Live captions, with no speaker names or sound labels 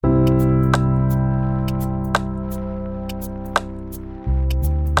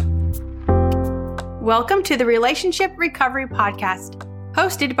Welcome to the Relationship Recovery Podcast,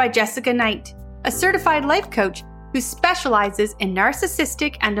 hosted by Jessica Knight, a certified life coach who specializes in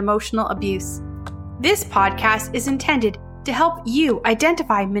narcissistic and emotional abuse. This podcast is intended to help you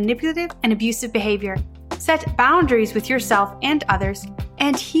identify manipulative and abusive behavior, set boundaries with yourself and others,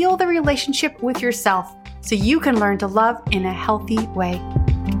 and heal the relationship with yourself so you can learn to love in a healthy way.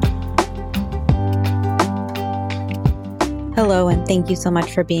 Hello, and thank you so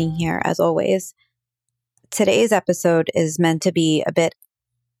much for being here, as always. Today's episode is meant to be a bit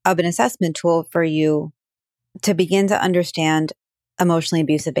of an assessment tool for you to begin to understand emotionally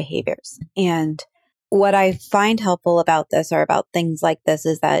abusive behaviors. And what I find helpful about this or about things like this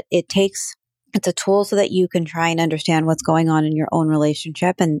is that it's a tool so that you can try and understand what's going on in your own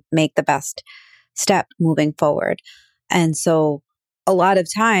relationship and make the best step moving forward. And so a lot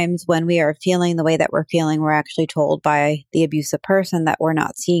of times when we are feeling the way that we're feeling, we're actually told by the abusive person that we're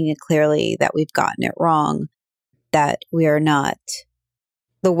not seeing it clearly, that we've gotten it wrong, that we are not,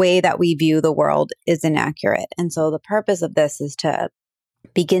 the way that we view the world is inaccurate. And so the purpose of this is to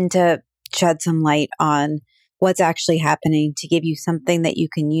begin to shed some light on what's actually happening, to give you something that you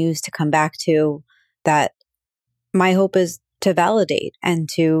can use to come back to, that my hope is to validate and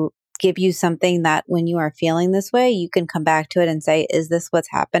to give you something that when you are feeling this way, you can come back to it and say, is this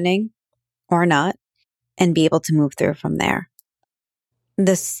what's happening or not? And be able to move through from there.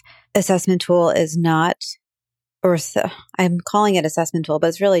 This assessment tool is not, I'm calling it assessment tool, but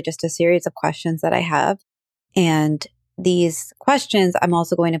it's really just a series of questions that I have. And these questions I'm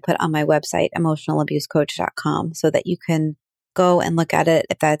also going to put on my website, emotionalabusecoach.com, so that you can go and look at it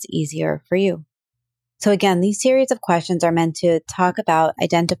if that's easier for you. So again, these series of questions are meant to talk about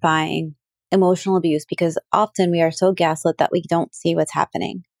identifying emotional abuse, because often we are so gaslit that we don't see what's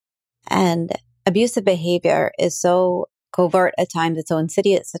happening. And abusive behavior is so covert at times, it's so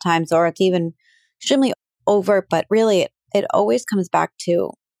insidious at times, or it's even extremely overt, but really it always comes back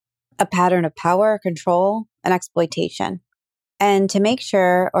to a pattern of power, control, and exploitation. And to make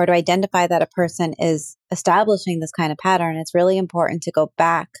sure or to identify that a person is establishing this kind of pattern, it's really important to go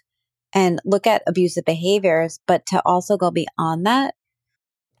back and look at abusive behaviors, but to also go beyond that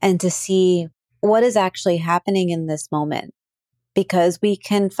and to see what is actually happening in this moment. Because we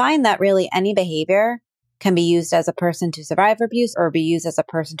can find that really any behavior can be used as a person to survive abuse or be used as a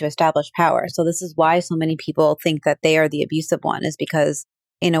person to establish power. So this is why so many people think that they are the abusive one, is because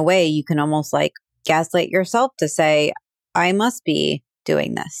in a way you can almost like gaslight yourself to say, I must be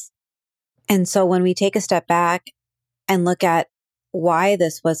doing this. And so when we take a step back and look at why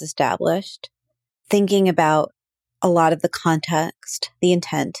this was established, thinking about a lot of the context, the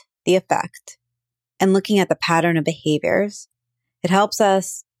intent, the effect, and looking at the pattern of behaviors, it helps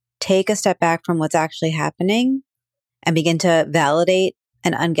us take a step back from what's actually happening and begin to validate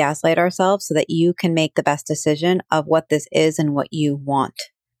and ungaslight ourselves so that you can make the best decision of what this is and what you want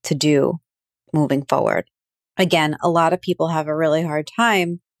to do moving forward. Again, a lot of people have a really hard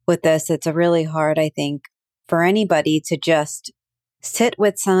time with this. It's a really hard, I think, for anybody to just sit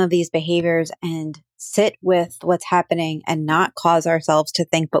with some of these behaviors and sit with what's happening and not cause ourselves to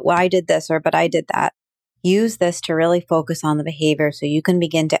think, but I did this or but I did that. Use this to really focus on the behavior so you can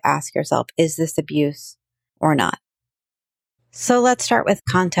begin to ask yourself, is this abuse or not? So let's start with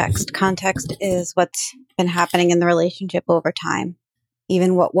context. Context is what's been happening in the relationship over time,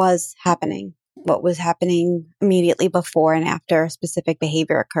 even what was happening immediately before and after a specific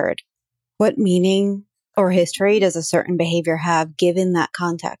behavior occurred. What meaning or history does a certain behavior have given that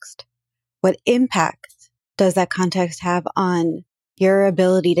context? What impact does that context have on your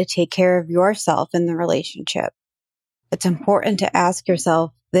ability to take care of yourself in the relationship? It's important to ask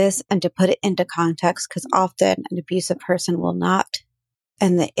yourself this and to put it into context, because often an abusive person will not.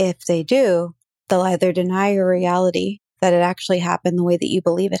 And if they do, they'll either deny your reality, that it actually happened the way that you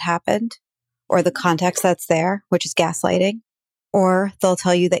believe it happened, or the context that's there, which is gaslighting, or they'll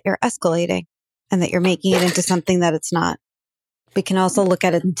tell you that you're escalating and that you're making it into something that it's not. We can also look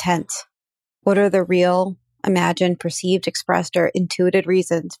at intent. What are the real, imagined, perceived, expressed, or intuited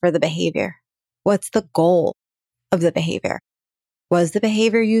reasons for the behavior? What's the goal of the behavior? Was the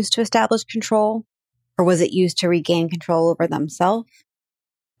behavior used to establish control, or was it used to regain control over themselves?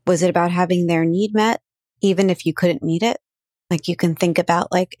 Was it about having their need met, even if you couldn't meet it? Like you can think about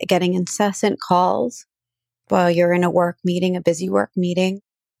like getting incessant calls while you're in a work meeting, a busy work meeting,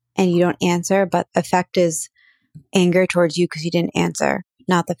 and you don't answer, but effect is anger towards you because you didn't answer,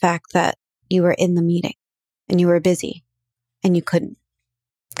 not the fact that you were in the meeting and you were busy and you couldn't.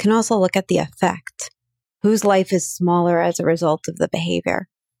 You can also look at the effect. Whose life is smaller as a result of the behavior?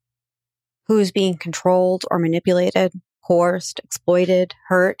 Who's being controlled or manipulated, coerced, exploited,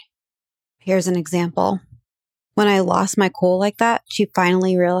 hurt? Here's an example. When I lost my cool like that, she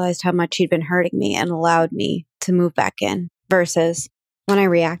finally realized how much she'd been hurting me and allowed me to move back in. Versus when I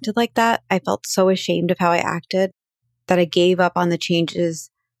reacted like that, I felt so ashamed of how I acted that I gave up on the changes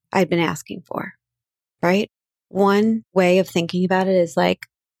I'd been asking for, right? One way of thinking about it is like,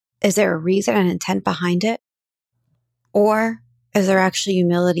 is there a reason and intent behind it? Or is there actually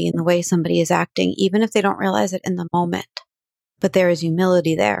humility in the way somebody is acting, even if they don't realize it in the moment? But there is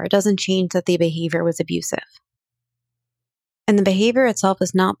humility there. It doesn't change that the behavior was abusive. And the behavior itself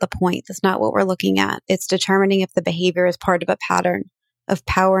is not the point. That's not what we're looking at. It's determining if the behavior is part of a pattern of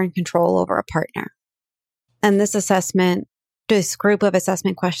power and control over a partner. And this group of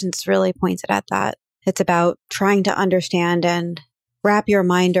assessment questions really pointed at that. It's about trying to understand and wrap your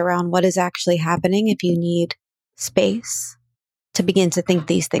mind around what is actually happening if you need space to begin to think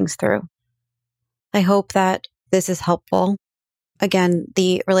these things through. I hope that this is helpful. Again,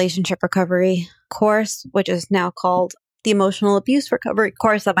 the relationship recovery course, which is now called the Emotional Abuse Recovery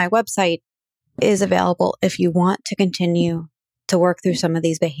course on my website, is available if you want to continue to work through some of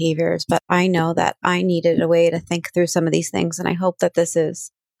these behaviors. But I know that I needed a way to think through some of these things, and I hope that this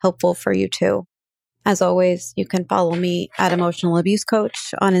is helpful for you too. As always, you can follow me at Emotional Abuse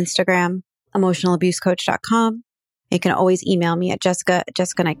Coach on Instagram, emotionalabusecoach.com. You can always email me at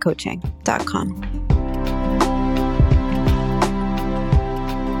jessica@jessicaknightcoaching.com.